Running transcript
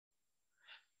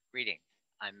Greetings.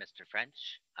 I'm Mr.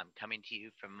 French. I'm coming to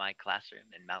you from my classroom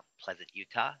in Mount Pleasant,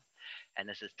 Utah, and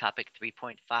this is topic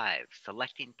 3.5,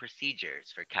 selecting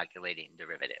procedures for calculating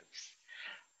derivatives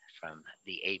from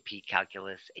the AP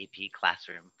Calculus AP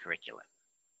Classroom curriculum.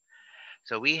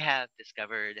 So we have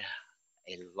discovered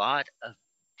a lot of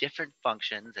different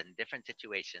functions and different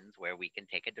situations where we can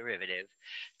take a derivative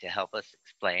to help us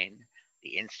explain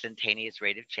the instantaneous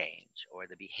rate of change or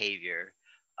the behavior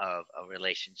of a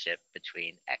relationship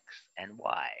between x and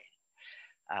y.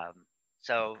 Um,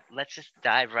 so let's just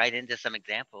dive right into some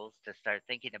examples to start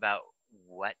thinking about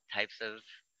what types of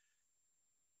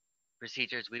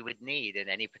procedures we would need in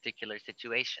any particular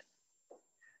situation.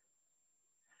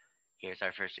 Here's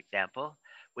our first example.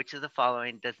 Which of the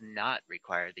following does not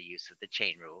require the use of the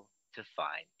chain rule to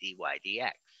find dy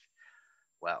dx?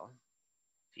 Well,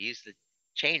 to use the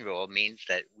chain rule means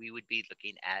that we would be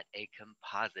looking at a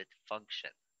composite function.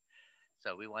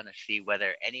 So we want to see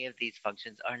whether any of these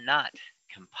functions are not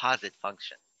composite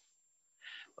functions.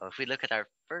 Well, if we look at our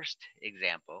first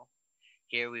example,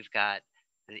 here we've got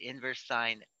the inverse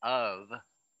sign of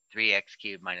 3x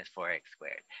cubed minus 4x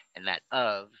squared. And that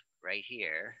of right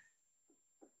here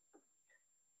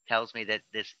tells me that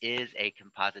this is a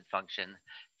composite function,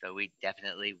 so we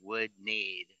definitely would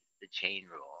need the chain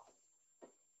rule,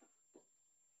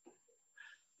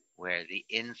 where the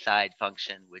inside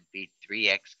function would be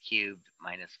 3x cubed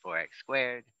minus 4x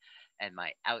squared, and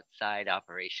my outside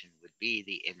operation would be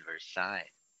the inverse sign.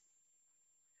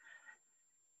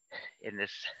 In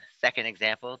this second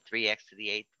example, 3x to the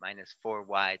 8th minus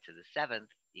 4y to the 7th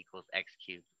equals x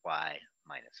cubed y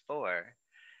minus 4.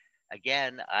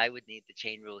 Again, I would need the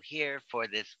chain rule here for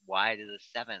this y to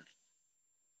the 7th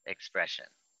expression,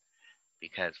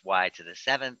 because y to the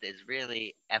 7th is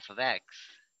really f of x,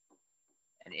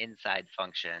 an inside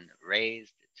function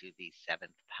raised to the 7th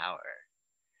power.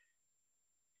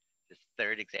 This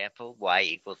third example, y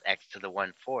equals x to the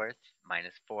 1/4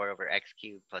 minus 4 over x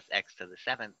cubed plus x to the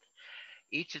 7th.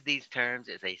 Each of these terms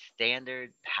is a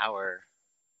standard power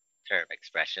term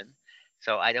expression,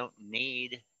 so I don't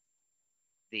need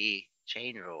the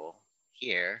chain rule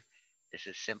here. This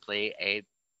is simply a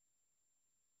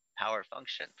power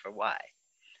function for y.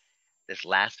 This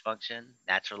last function,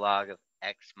 natural log of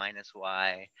x minus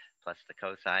y plus the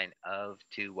cosine of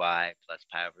 2y plus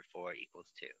pi over 4 equals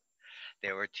 2.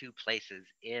 There were two places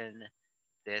in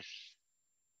this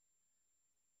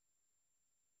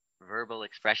verbal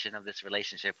expression of this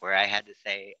relationship where I had to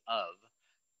say of,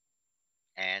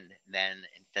 and then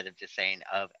instead of just saying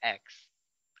of x,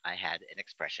 I had an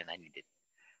expression I needed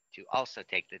to also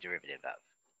take the derivative of.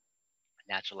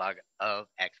 Natural log of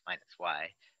x minus y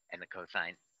and the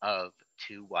cosine of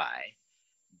 2y.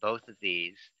 Both of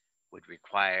these would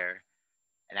require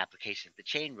an application of the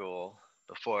chain rule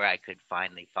before I could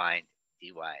finally find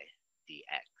dy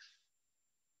dx.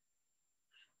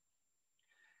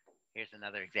 Here's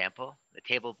another example. The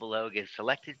table below gives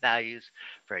selected values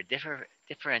for a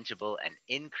differentiable and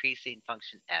increasing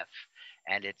function f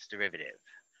and its derivative.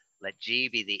 Let g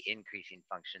be the increasing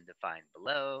function defined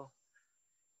below,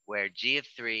 where g of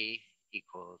 3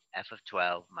 equals f of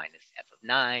 12 minus f of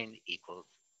 9 equals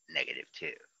negative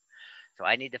 2. So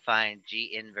I need to find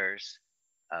g inverse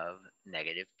of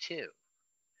negative 2.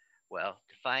 Well,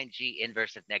 to find g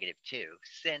inverse of negative 2,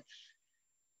 since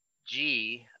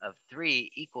g of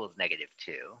 3 equals negative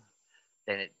 2,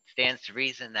 then it stands to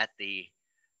reason that the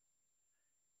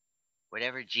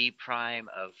whatever g prime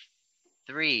of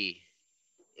 3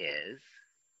 is,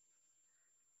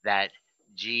 that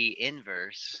g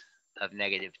inverse of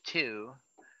negative 2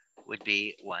 would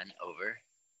be 1 over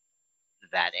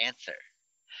that answer.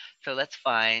 So let's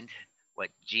find what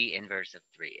g inverse of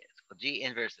 3 is. Well, g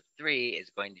inverse of 3 is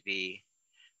going to be,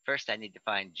 first I need to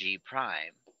find g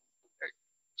prime, or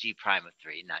g prime of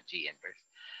 3, not g inverse.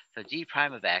 So g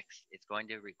prime of x is going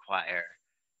to require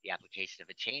the application of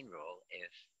a chain rule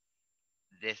if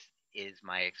this is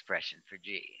my expression for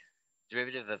g.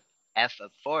 Derivative of f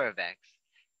of 4 of x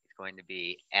is going to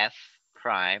be f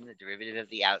prime, the derivative of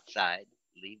the outside,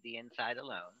 leave the inside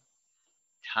alone,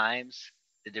 times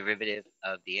the derivative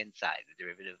of the inside, the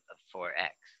derivative of 4x.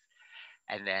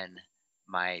 And then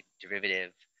my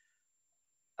derivative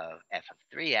of f of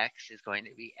 3x is going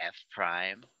to be f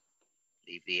prime,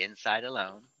 leave the inside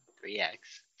alone,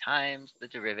 3x, times the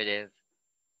derivative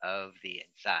of the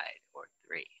inside, or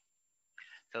 3.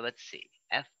 So let's see.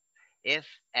 If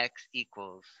x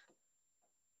equals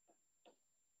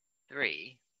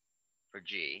 3 for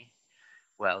g,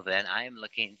 well, then I'm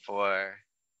looking for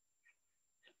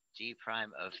g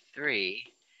prime of 3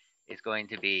 is going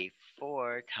to be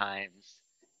 4 times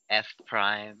f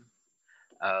prime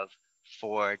of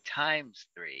 4 times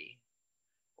 3,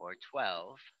 or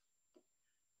 12,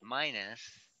 minus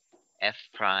f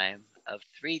prime of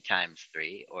 3 times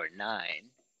 3, or 9,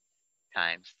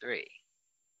 times 3.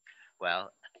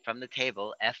 Well, from the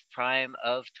table, f prime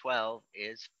of 12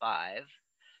 is 5,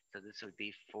 so this would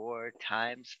be 4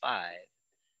 times 5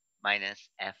 minus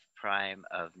f prime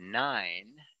of 9,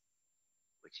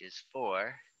 which is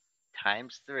 4,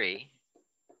 times 3.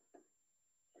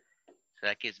 So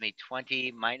that gives me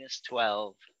 20 minus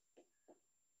 12,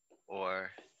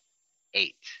 or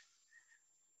 8.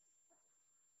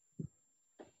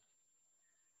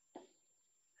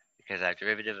 Because our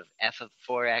derivative of f of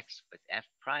 4x was f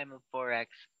prime of 4x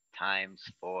times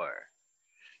 4.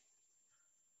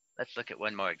 Let's look at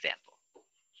one more example.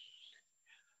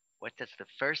 What does the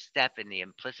first step in the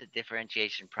implicit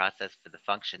differentiation process for the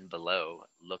function below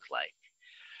look like?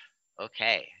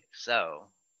 Okay, so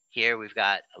here we've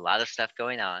got a lot of stuff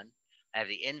going on. I have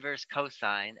the inverse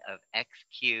cosine of x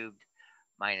cubed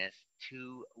minus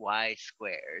 2y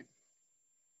squared.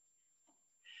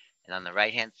 And on the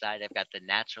right-hand side, I've got the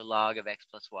natural log of x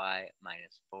plus y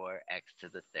minus 4x to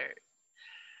the third.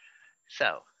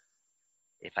 So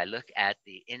if I look at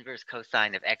the inverse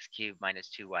cosine of x cubed minus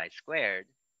 2y squared,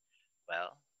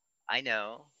 well, I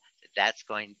know that that's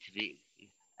going to be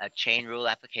a chain rule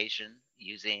application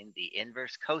using the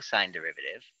inverse cosine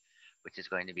derivative, which is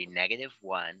going to be negative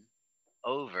 1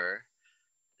 over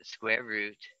the square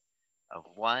root of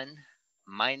 1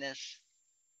 minus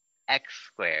x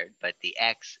squared, but the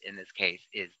x in this case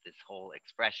is this whole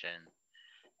expression,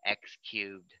 x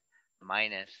cubed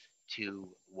minus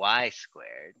 2y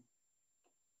squared,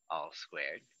 all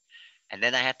squared. And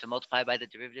then I have to multiply by the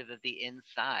derivative of the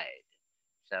inside.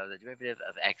 So the derivative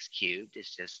of x cubed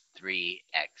is just 3x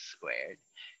squared.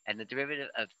 And the derivative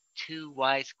of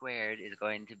 2y squared is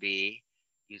going to be,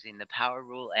 using the power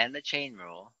rule and the chain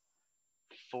rule,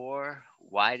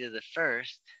 4y to the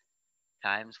first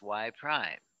times y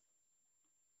prime.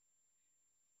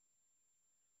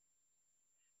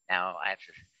 Now I have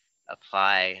to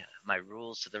apply my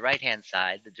rules to the right-hand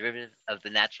side. The derivative of the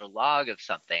natural log of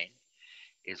something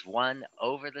is 1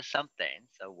 over the something,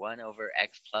 so 1 over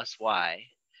x plus y,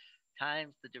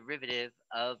 times the derivative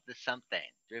of the something.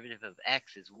 Derivative of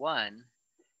x is 1,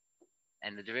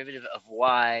 and the derivative of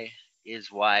y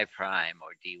is y prime, or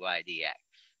dy dx.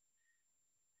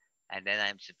 And then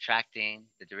I'm subtracting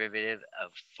the derivative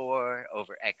of 4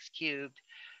 over x cubed.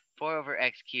 4 over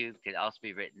x cubed could also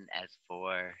be written as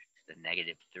 4 to the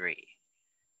negative 3.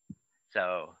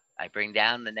 So I bring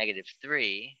down the negative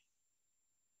 3,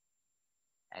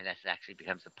 and this actually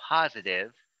becomes a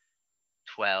positive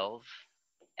 12x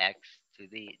to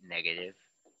the negative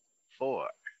 4.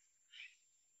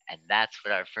 And that's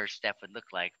what our first step would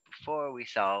look like before we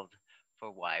solved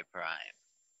for y prime.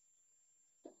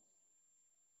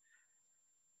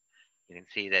 You can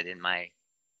see that in my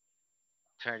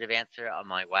alternative answer, all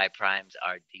my y primes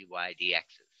are dy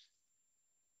dx's.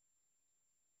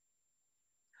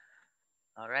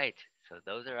 All right, so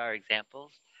those are our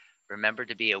examples. Remember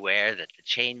to be aware that the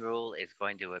chain rule is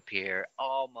going to appear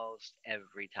almost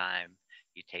every time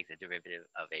you take the derivative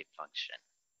of a function.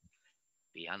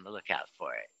 Be on the lookout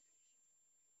for it.